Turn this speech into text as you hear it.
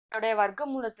இதோடைய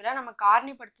வர்க்கமூலத்துல நம்ம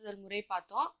காரணிப்படுத்துதல் முறை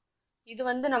பார்த்தோம். இது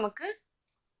வந்து நமக்கு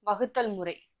வகுத்தல்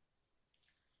முறை.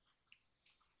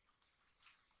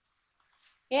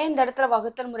 ஏன் இந்த இடத்துல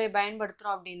வகுத்தல் முறை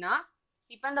பயன்படுத்துறோம் அப்படின்னா,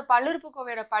 இப்ப இந்த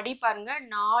பல்லுறுப்புக்கோவையோட படி பாருங்க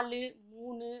 4,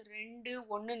 3, 2,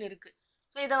 1ன்னு இருக்கு.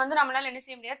 ஸோ இதை வந்து நம்மளால என்ன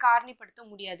செய்ய முடியாது, காரணிப்படுத்த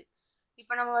முடியாது.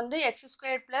 இப்போ நம்ம வந்து x² +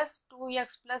 2x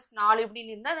 + 4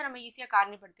 இப்படின்னு இருந்தால் அதை நம்ம ஈஸியாக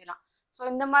காரணிப்படுத்திடலாம். ஸோ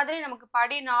இந்த மாதிரி நமக்கு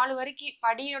படி 4 வரைக்கும்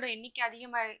படியோட எண்ணிக்கை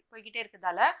அதிகமாக போய்கிட்டே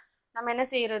இருக்கிறதால நம்ம என்ன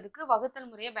செய்யறதுக்கு வகுத்தல்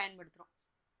முறையை பயன்படுத்துகிறோம்.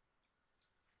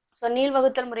 ஸோ நீள்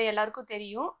வகுத்தல் முறை எல்லாருக்கும்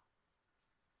தெரியும்.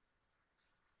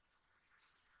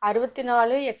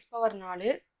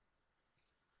 64x⁴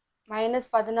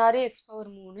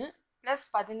 -16x⁴ +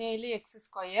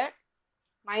 17x²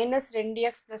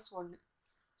 -2x + 1.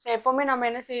 So எப்போவுமே நம்ம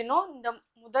என்ன செய்யணும், இந்த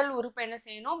முதல் உறுப்பை என்ன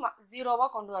செய்யணும், 0வா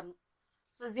கொண்டு வரணும்.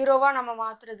 ஸோ 0வா நம்ம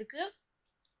மாற்றுறதுக்கு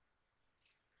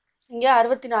இங்கே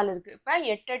 64 இருக்குது. இப்போ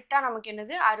 8 8 நமக்கு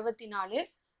என்னது 64.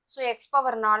 ஸோ x⁴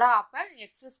 அப்போ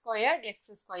x²,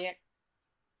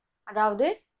 அதாவது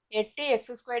 8x²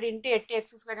 ×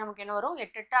 8x² நமக்கு என்ன வரும்,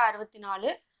 8 8 64.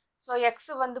 ஸோ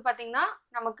எக்ஸ் வந்து பார்த்தீங்கன்னா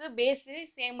நமக்கு பேஸு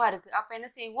சேமாக இருக்குது. அப்போ என்ன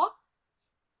செய்வோம்,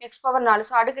 x⁴.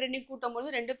 ஸோ அடுக்கு ரெண்டையும் கூட்டும் போது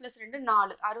 2 + 2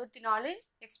 4, 64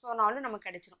 x⁴ நமக்கு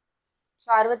கிடைச்சிடும். ஸோ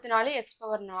 64 x⁴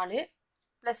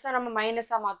 ப்ளஸ்ஸை நம்ம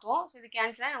மைனஸாக மாற்றுவோம். ஸோ இது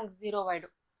கேன்சல் ஆகி நமக்கு 0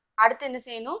 ஆகிடும். அடுத்து என்ன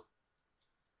செய்யணும்,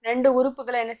 2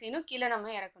 உறுப்புகளை என்ன செய்யணும், கீழே நம்ம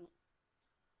இறக்கணும்.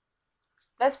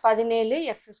 Plus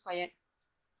 17x².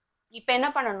 இப்போ என்ன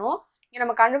பண்ணணும், இங்கே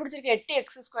நம்ம கண்டுபிடிச்சிருக்க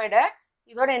 8x²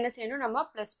 இதோட என்ன செய்யணும், நம்ம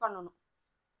ப்ளஸ் பண்ணணும்.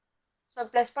 ஸோ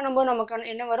ப்ளஸ் பண்ணும்போது நமக்கு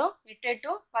என்ன வரும், 8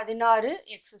 8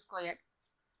 16x².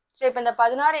 ஸோ இப்போ இந்த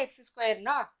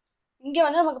 16x²னா இங்கே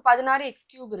வந்து நமக்கு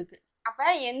 16x³ இருக்குது. அப்போ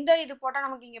எந்த இது போட்டால்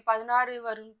நமக்கு இங்கே 16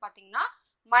 வரும்னு பார்த்தீங்கன்னா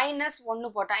 -1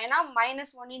 போட்டால், ஏன்னா -1 ×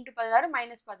 16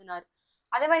 -16.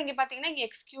 அதே மாதிரி இங்கே பார்த்தீங்கன்னா இங்கே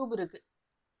x³ இருக்குது.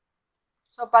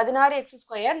 ஸோ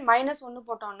 16x² -1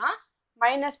 போட்டோம்னா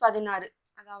 -16,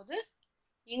 அதாவது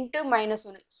இன்ட்டு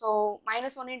 -1. ஸோ -1 ×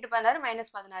 16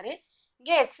 -16.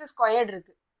 இங்கே x²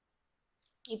 இருக்குது.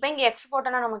 இப்போ இங்கே x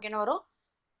போட்டோன்னா நமக்கு என்ன வரும்,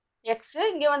 எக்ஸ்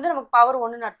இங்கே வந்து நமக்கு பவர்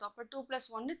 1ன்னு அர்த்தம். அப்போ 2 +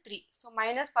 1 3. ஸோ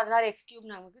 -16x³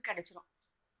 நமக்கு கிடைச்சிரும்.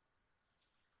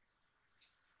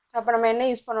 அப்போ நம்ம என்ன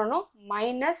யூஸ் பண்ணணும்,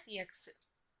 -x.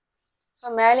 ஸோ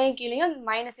மேலேயும் கீழேயும்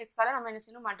 -x-ஆல் நம்ம என்ன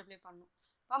செய்யணும், மல்டிப்ளை பண்ணணும்.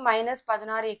 இப்போ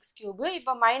 -16x³.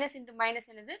 இப்போ மைனஸ் இன்ட்டு மைனஸ்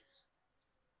என்னது,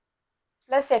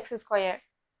 +x².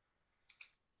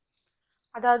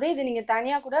 அதாவது இது நீங்கள்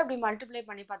தனியாக கூட இப்படி மல்டிப்ளை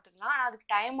பண்ணி பார்த்துக்கலாம். ஆனால் அதுக்கு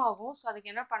டைம் ஆகும். ஸோ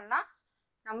அதுக்கு என்ன பண்ணலாம்,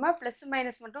 நம்ம ப்ளஸ்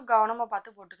மைனஸ் மட்டும் கவனமாக பார்த்து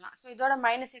போட்டுக்கலாம். ஸோ இதோட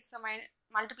 -x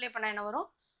மல்டிப்ளை பண்ணால் என்ன வரும்,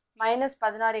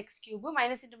 -16x³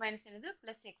 மைனஸ் இன்ட்டு மைனஸ் என்னது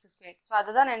 +x². ஸோ அதை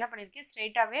தான் நான் என்ன பண்ணியிருக்கேன்,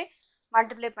 ஸ்ட்ரெயிட்டாகவே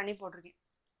மல்டிப்ளை பண்ணி போட்டிருக்கேன்.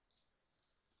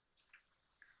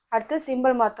 அடுத்து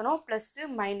சிம்பிள் மாற்றணும், plus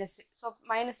minus. So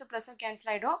minus ப்ளஸ்ஸும் cancel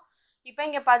ஆகிடும். இப்போ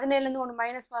இங்கே 17லேருந்து 1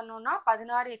 மைனஸ் பண்ணோம்னா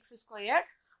 16x².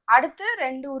 அடுத்து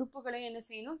 2 உறுப்புகளையும் என்ன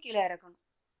செய்யணும், கீழே இறக்கணும்.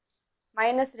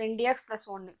 -2x +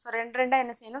 1. ஸோ 2 2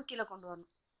 என்ன செய்யணும், கீழே கொண்டு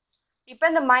வரணும். இப்போ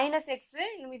இந்த -x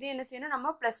இது என்ன செய்யணும், நம்ம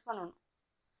ப்ளஸ் பண்ணணும்.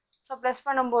 ஸோ ப்ளஸ்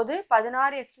பண்ணும்போது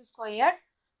 16x².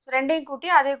 ஸோ ரெண்டையும் கூட்டி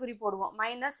அதே குறி போடுவோம்,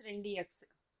 -2x.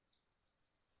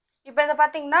 இப்போ இதை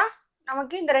பார்த்தீங்கன்னா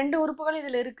நமக்கு இந்த 2 உறுப்புகள்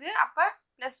இதில் இருக்குது. அப்போ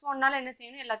 +1னால் என்ன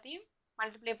செய்யணும், எல்லாத்தையும்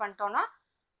மல்டிப்ளை பண்ணிட்டோன்னா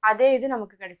அதே இது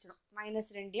நமக்கு கிடைச்சிடும்,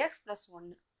 -2x +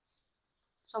 1.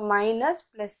 So minus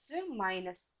plus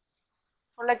minus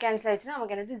ஃபுல்லாக கேன்சல் ஆகிடுச்சுன்னா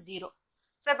நமக்கு என்னது 0.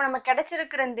 ஸோ இப்போ நம்ம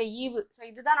கிடைச்சிருக்கிற இந்த ஈவு, ஸோ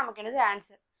இதுதான் நமக்கு என்னது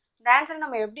ஆன்சர். இந்த ஆன்சரை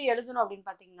நம்ம எப்படி எழுதணும் அப்படின்னு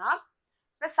பார்த்தீங்கன்னா,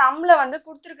 இப்போ சம்மில் வந்து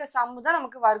கொடுத்துருக்க சம்மு தான்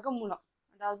நமக்கு வர்க்கமூலம்.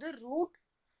 அதாவது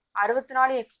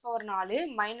 √64x⁴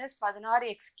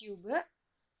 -16x³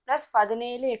 +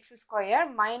 17x²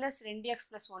 -2x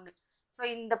 + 1. So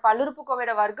இந்த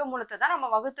பல்லுறுப்புக்கோவையோட வர்க்கமூலத்தை தான் நம்ம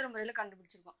வகுத்தல் முறையில்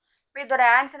கண்டுபிடிச்சிருக்கோம். இப்போ இதோட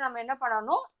ஆன்சர் நம்ம என்ன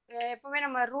பண்ணணும், எப்போவுமே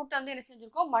நம்ம ரூட் வந்து என்ன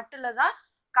செஞ்சுருக்கோம், மட்டில் தான்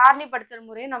காரணிப்படுத்தல்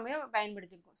முறையை நம்ம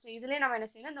பயன்படுத்தியிருக்கோம். ஸோ இதுலேயே நம்ம என்ன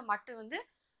செய்யணும், இந்த மட்டு வந்து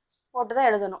போட்டு தான்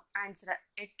எழுதணும் ஆன்சரை.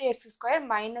 8x²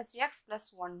 -x +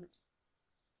 1.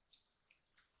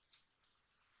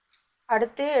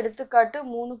 அடுத்து எடுத்துக்காட்டு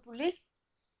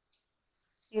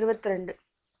 3.22.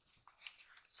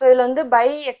 ஸோ இதில் வந்து பை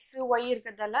எக்ஸ் ஒய்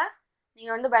இருக்கிறதால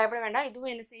நீங்கள் வந்து பயப்பட வேண்டாம்,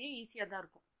 இதுவும் என்ன செய்யும், ஈஸியாக தான்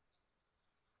இருக்கும்.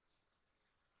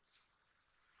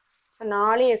 So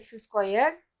 4x²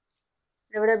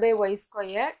 / y²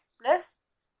 +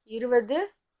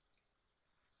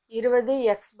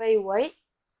 20x/y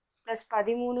 +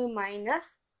 13 -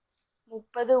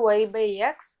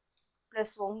 30y/x +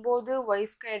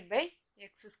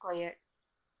 9y²/x².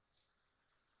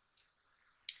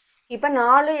 இப்போ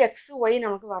 4xy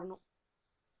நமக்கு வரணும்.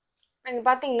 இங்கே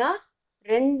பார்த்தீங்கன்னா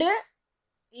 2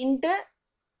 ×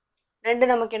 2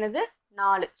 நமக்கு என்னது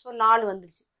 4. ஸோ 4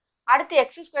 வந்துருச்சு. அடுத்து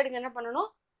x² என்ன பண்ணணும்,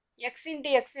 எக்ஸ்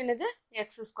இன்ட்டு எக்ஸ் என்னது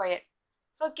எக்ஸ் ஸ்கொயர்.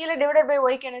 ஸோ கீழே டிவைடட் பை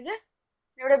ஒய்க்கு என்னது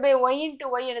divided by Y into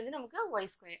Y என்னது நமக்கு ஒய்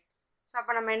ஸ்கொயர். ஸோ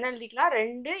அப்போ நம்ம என்ன எழுதிக்கலாம்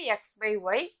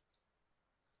 2x/y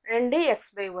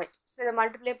 2x/y. ஸோ இதை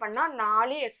மல்டிப்ளை பண்ணால்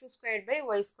 4x²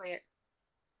 y².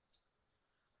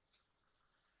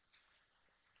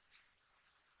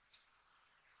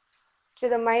 ஸோ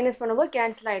இதை மைனஸ் பண்ணும்போது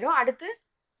கேன்சல் ஆகிடும். அடுத்து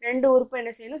 2 உறுப்பு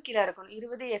என்ன செய்யணும் கீழே இருக்கணும்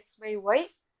 20x/y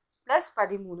 +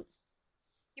 13.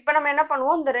 இப்போ நம்ம என்ன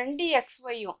பண்ணுவோம் இந்த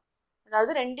 2xyயும்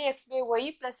அதாவது 2x/y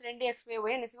 +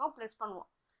 2x/y என்ன செய்வோம் ப்ளஸ் பண்ணுவோம்.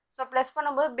 ஸோ ப்ளஸ்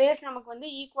பண்ணும்போது பேஸ் நமக்கு வந்து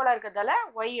ஈக்குவலாக இருக்கிறதால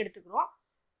ஒய் எடுத்துக்கிறோம்.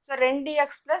 ஸோ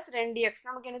 2x + 2x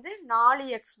நமக்கு என்னது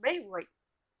 4x/y.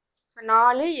 So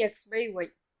 4x/y.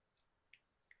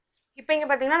 இப்போ இங்கே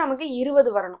பார்த்தீங்கன்னா நமக்கு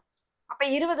 20 வரணும். அப்போ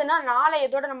 20னா 4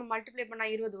 எதோட நம்ம மல்டிப்ளை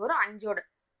பண்ணால் 20 வரும் 5ஓட.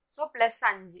 ஸோ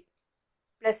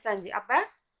 +5 அப்போ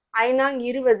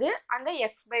 5×20 அந்த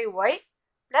x/y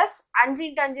ப்ளஸ் 5 ×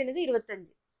 5 என்னது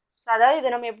 25. ஸோ அதாவது இதை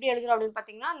நம்ம எப்படி எழுதுறோம் அப்படின்னு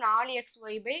பார்த்தீங்கன்னா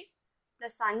 4xy +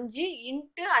 5 ×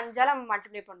 5ஆல் நம்ம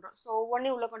மல்டிப்ளை பண்ணுறோம். ஸோ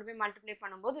ஒவ்வொன்றையும் உள்ளே கொண்டு போய் மல்டிப்ளை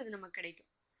பண்ணும்போது இது நமக்கு கிடைக்கும்.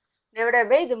 டிவைடட்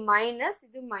பை இது மைனஸ்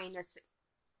இது மைனஸ்.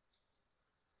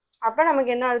 அப்போ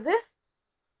நமக்கு என்ன ஆகுது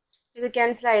இது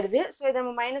கேன்சல் ஆகிடுது. ஸோ இதை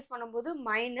நம்ம மைனஸ் பண்ணும்போது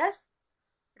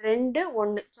 -2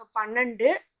 1. ஸோ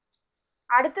 12.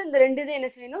 அடுத்து இந்த 2 இது என்ன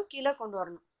செய்யணும் கீழே கொண்டு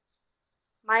வரணும்.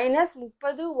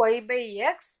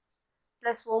 -30y/x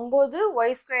 +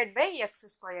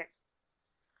 9y²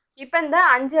 இப்போ இந்த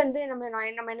 5 வந்து நம்ம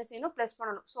என்ன செய்யணும் ப்ளஸ்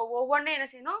பண்ணணும். ஸோ ஒவ்வொன்றும் என்ன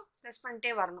செய்யணும் ப்ளஸ்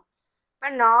பண்ணிட்டே வரணும். இப்போ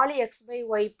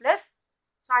 4x/y ப்ளஸ்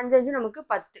 5 5 நமக்கு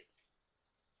 10.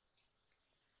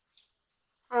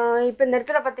 இப்போ இந்த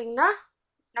இடத்துல பார்த்தீங்கன்னா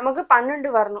நமக்கு 12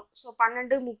 வரணும். ஸோ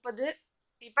 12 30.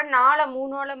 இப்போ 4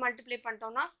 3ஆல் மல்டிப்ளை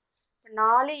பண்ணிட்டோம்னா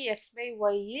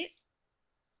 4x/y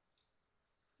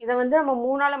இதை வந்து நம்ம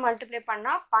 3ஆல் மல்டிப்ளை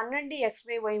பண்ணால்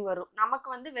 12x/y வரும். நமக்கு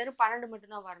வந்து வெறும் 12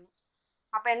 மட்டும்தான் வரணும்.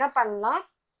 அப்போ என்ன பண்ணலாம்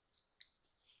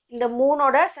இந்த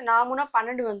 3ஓட 4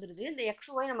 12 வந்துடுது. இந்த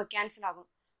xy நம்ம கேன்சல் ஆகும்.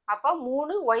 அப்போ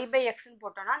 3y/xன்னு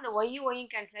போட்டோம்னா இந்த y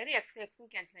கேன்சல் ஆகிடும் x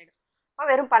கேன்சல் ஆகிடும். அப்போ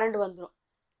வெறும் 12 வந்துடும்.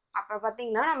 அப்புறம்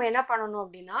பார்த்தீங்கன்னா நம்ம என்ன பண்ணணும்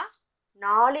அப்படின்னா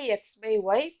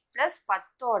 4x/y +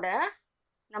 10ஓட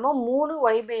நம்ம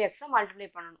 3y/xஐ மல்டிப்ளை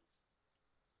பண்ணணும்.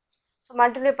 ஸோ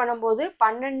மல்டிப்ளை பண்ணும்போது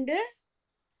 12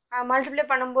 மல்டிப்ளை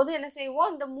பண்ணும்போது என்ன செய்வோம்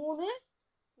இந்த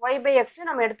 3y/x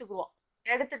நம்ம எடுத்துக்குவோம்.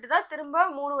 எடுத்துட்டு தான் திரும்ப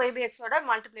 3y/xோட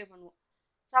மல்டிப்ளை பண்ணுவோம்.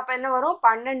 ஸோ அப்போ என்ன வரும்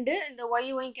 12 இந்த y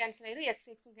கேன்சல் ஆகிடும் x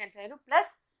கேன்சல் ஆகிடும்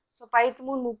plus so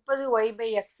 13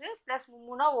 30y/x plus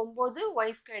 3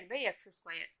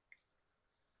 9y²/x².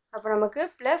 அப்போ நமக்கு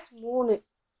 +3.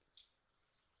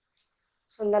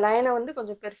 ஸோ இந்த லைனை வந்து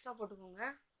கொஞ்சம் பெருசாக போட்டுக்கோங்க.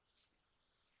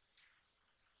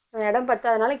 இடம்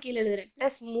பத்தாதனால கீழே எழுதுறேன்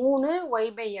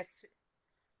 +3y/x.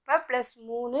 இப்போ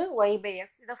 +3y/x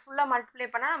இதை ஃபுல்லாக மல்டிப்ளை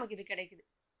பண்ணால் நமக்கு இது கிடைக்குது.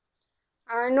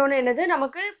 இன்னொன்று என்னது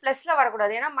நமக்கு ப்ளஸில்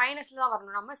வரக்கூடாது ஏன்னா மைனஸில் தான்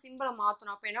வரணும். நம்ம சிம்பிளை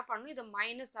மாற்றணும். அப்போ என்ன பண்ணணும் இது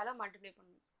மைனஸால் மல்டிப்ளை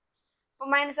பண்ணணும். இப்போ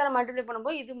மைனஸால் மல்டிப்ளை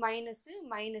பண்ணும்போது இது மைனஸ்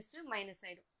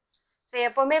ஆகிடும். ஸோ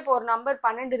எப்போவுமே இப்போ ஒரு நம்பர்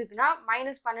 12 இருக்குன்னா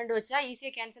 -12 வச்சா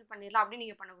ஈஸியாக கேன்சல் பண்ணிடலாம் அப்படின்னு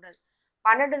நீங்கள் பண்ணக்கூடாது.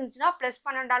 12 இருந்துச்சுன்னா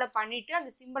 +12ஆல் பண்ணிவிட்டு அந்த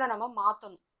சிம்பிளை நம்ம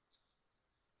மாற்றணும்.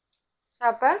 ஸோ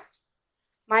அப்போ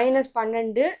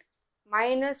 -12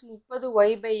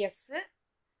 -30y/x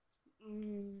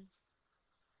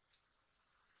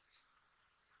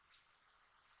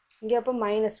இங்கே அப்போ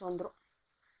மைனஸ் வந்துடும்.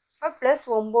 இப்போ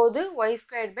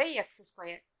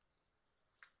 +9y²/x².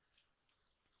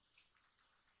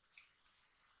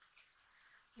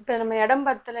 இப்போ நம்ம இடம்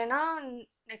பத்தலைன்னா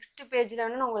நெக்ஸ்ட் பேஜில்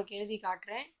வேணால் நான் உங்களுக்கு எழுதி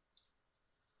காட்டுறேன்.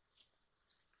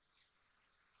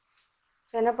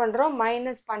 ஸோ என்ன பண்ணுறோம்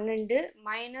 -12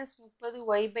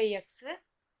 -30y/x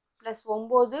 +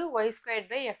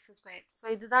 9y²/x². ஸோ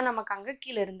இதுதான் நமக்கு அங்கே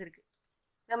கீழே இருந்திருக்கு.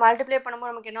 இதை மல்டிப்ளை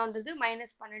பண்ணும்போது நமக்கு என்ன வந்தது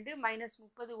 -12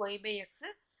 -30y/x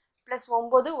 +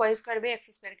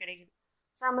 9y²/x² கிடைக்குது.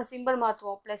 ஸோ நம்ம சிம்பிள்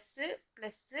மாற்றுவோம் ++,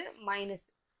 minus.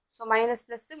 So minus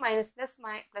plus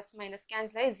minus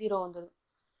cancel ஆகி 0 வந்துடும்.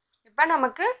 இப்போ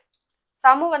நமக்கு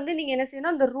சமு வந்து நீங்கள் என்ன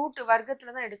செய்யணும் இந்த ரூட்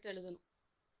வர்க்கத்தில் தான் எடுத்து எழுதணும்.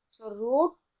 So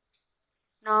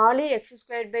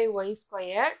 √4x² y²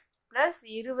 +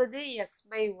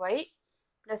 20x/y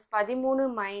 + 13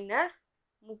 minus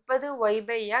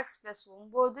 30y/x +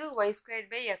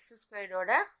 9y²/x²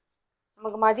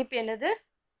 நமக்கு மதிப்பு என்னது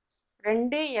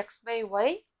 2x/y.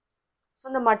 ஸோ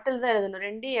இந்த மட்டில் தான் எழுதணும்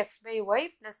 2x/y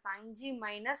 + 5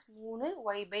 மைனஸ்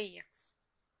 3y/x.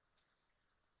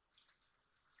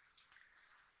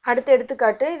 அடுத்த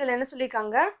எடுத்துக்காட்டு இதில் என்ன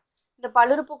சொல்லியிருக்காங்க இந்த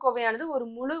பல்லுறுப்புக்கோவையானது ஒரு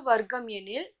முழு வர்க்கம்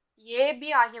எனில் AB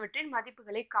ஆகியவற்றின்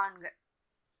மதிப்புகளை காண்க.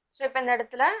 ஸோ இப்போ இந்த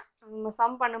இடத்துல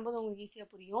சம் பண்ணும்போது உங்களுக்கு ஈஸியாக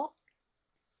புரியும்.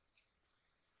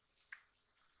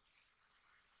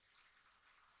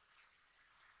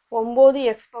 9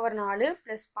 x power 4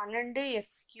 plus 12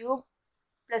 X cube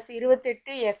plus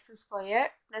 28 X square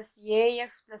plus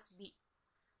ax plus B.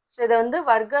 So இதை வந்து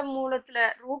வர்க்க மூலத்தில்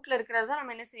ரூட்டில் இருக்கிறது தான்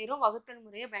நம்ம என்ன செய்கிறோம், வகுத்தல்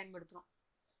முறையை பயன்படுத்துகிறோம்.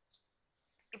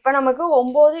 இப்போ நமக்கு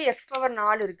 9 எக்ஸ் பவர்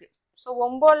 4 இருக்குது. ஸோ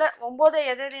 9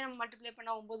 எதை நம்ம மல்டிப்ளை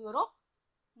பண்ணால் 9 வரும்,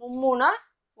 3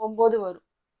 9 வரும்.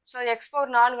 ஸோ எக்ஸ்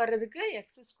பவர் 4 வர்றதுக்கு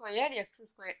X square X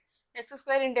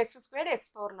square into X square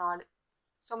X power 4.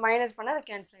 So minus பண்ணால் அது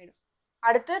கேன்சல் ஆகிடும்.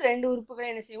 அடுத்து ரெண்டு உறுப்புகளை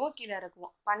என்ன செய்வோம், கீழே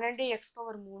இறக்குவோம். 12 X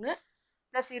power 3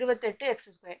 plus 28 X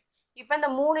square. இப்போ இந்த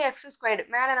 3 எக்ஸ் ஸ்கொயர்டு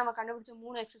மேலே நம்ம கண்டுபிடிச்ச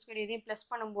 3 எக்ஸ் ஸ்கொயர் இதையும் ப்ளஸ்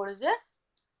பண்ணும்பொழுது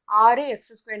 6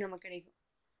 எக்ஸ் ஸ்கொயர் நமக்கு கிடைக்கும்.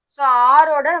 ஸோ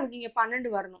 6ஓட நமக்கு இங்கே 12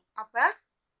 வரணும். அப்போ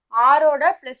 6ஓட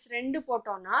ப்ளஸ் 2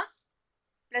 போட்டோம்னா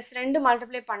ப்ளஸ் 2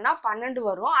 மல்டிப்ளை பண்ணால் 12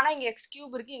 வரும். ஆனால் இங்கே எக்ஸ்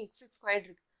கியூப் இருக்குது, எக்ஸ் ஸ்கொயர்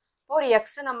இருக்குது. இப்போ ஒரு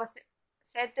எக்ஸை நம்ம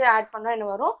சேர்த்து ஆட் பண்ணால் என்ன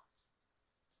வரும்,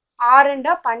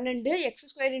 6 12 எக்ஸ்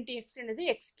ஸ்கொயர் இன்ட்டு எக்ஸ் என்னது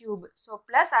எக்ஸ் கியூப். ஸோ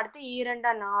ப்ளஸ் அடுத்து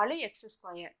 2 4 X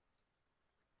square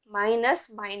minus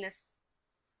minus.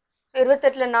 So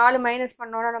 28ல் 4 minus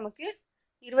பண்ணோன்னா நமக்கு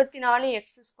 24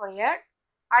 எக்ஸ் ஸ்கொயர்.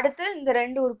 அடுத்து இந்த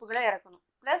ரெண்டு உறுப்புகளை இறக்கணும்,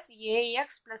 ப்ளஸ்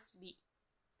ஏஎக்ஸ் ப்ளஸ் பி.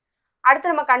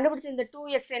 அடுத்து நம்ம கண்டுபிடிச்ச இந்த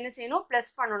 2x என்ன செய்யணும்,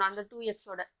 ப்ளஸ் பண்ணணும் அந்த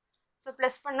 2xோட. ஸோ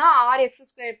ப்ளஸ் பண்ணால் 6x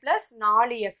ஸ்கொயர் ப்ளஸ்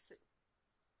 4x.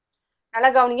 நல்லா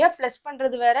கவனிங்க, ப்ளஸ்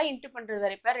பண்ணுறது வேற இன்ட்டு பண்ணுறது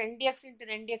வேறு. இப்போ 2x இன்ட்டு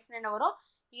 2x என்ன வரும்,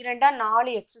 2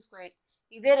 4 எக்ஸ் ஸ்கொயர்.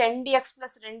 இதே 2x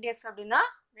ப்ளஸ் 2x அப்படின்னா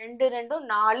 2 2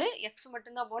 4 எக்ஸ்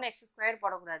மட்டும்தான் போகணும், எக்ஸ் ஸ்கொயர்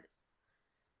போடக்கூடாது.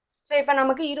 ஸோ இப்போ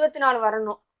நமக்கு 24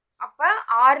 வரணும். அப்போ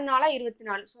 6 4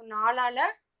 24. ஸோ 4ஆல்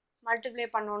மல்டிப்ளை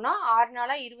பண்ணோன்னா 6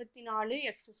 4 24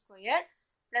 X square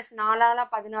plus 4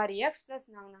 16 X plus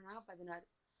 4 16.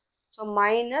 So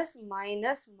minus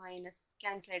minus minus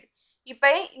cancel ஆகிடும். இப்போ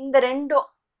இந்த ரெண்டும்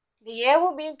இந்த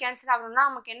ஏவும் பியும் கேன்சல் ஆகணும்னா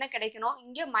நமக்கு என்ன கிடைக்கணும்,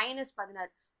 இங்கே மைனஸ்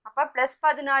 16. அப்போ ப்ளஸ்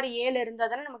 16 ஏழு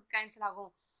இருந்தால் தானே நமக்கு கேன்சல் ஆகும்.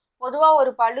 பொதுவாக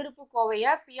ஒரு பல்லுறுப்பு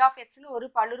கோவையை பி ஆஃப் எக்ஸ்னு ஒரு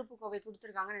பல்லுறுப்பு கோவை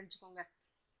கொடுத்துருக்காங்கன்னு நினச்சிக்கோங்க,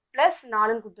 ப்ளஸ்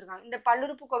 4ன்னு கொடுத்துருக்காங்க. இந்த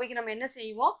பல்லுறுப்பு கோவைக்கு நம்ம என்ன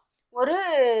செய்வோம், ஒரு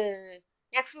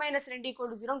எக்ஸ் மைனஸ் 2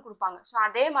 = 0ன்னு கொடுப்பாங்க. ஸோ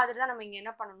அதே மாதிரி தான் நம்ம இங்கே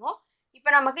என்ன பண்ணணும், இப்போ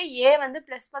நமக்கு ஏ வந்து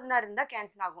ப்ளஸ் 16 இருந்தால்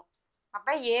கேன்சல் ஆகும்.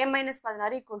 அப்போ ஏ மைனஸ்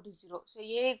 16 = 0. ஸோ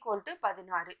ஏ =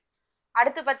 16.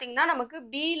 அடுத்து பார்த்தீங்கன்னா நமக்கு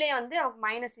பிலே வந்து நமக்கு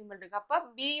மைனஸ் சிம்பிள் இருக்குது. அப்போ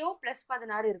பியும் ப்ளஸ்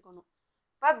 16 இருக்கணும்.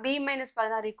 இப்போ பி மைனஸ்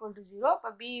 16 = 0. இப்போ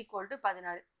பி =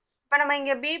 16. இப்போ நம்ம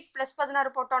இங்கே பி ப்ளஸ்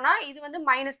 16 போட்டோம்னா இது வந்து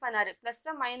மைனஸ் 16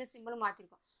 ப்ளஸ்ஸை மைனஸ் சிம்பிள்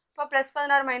மாற்றிருக்கோம். இப்போ ப்ளஸ்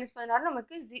 16 மைனஸ் 16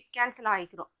 நமக்கு கேன்சல்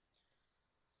ஆகிக்கிறோம்.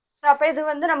 ஸோ அப்போ இது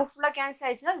வந்து நமக்கு ஃபுல்லாக கேன்சல்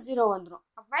ஆகிடுச்சுன்னா 0 வந்துடும்.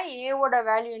 அப்போ ஏவோட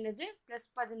வேல்யூ என்னது,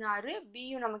 +16.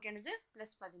 பியும் நமக்கு என்னது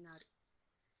 +16.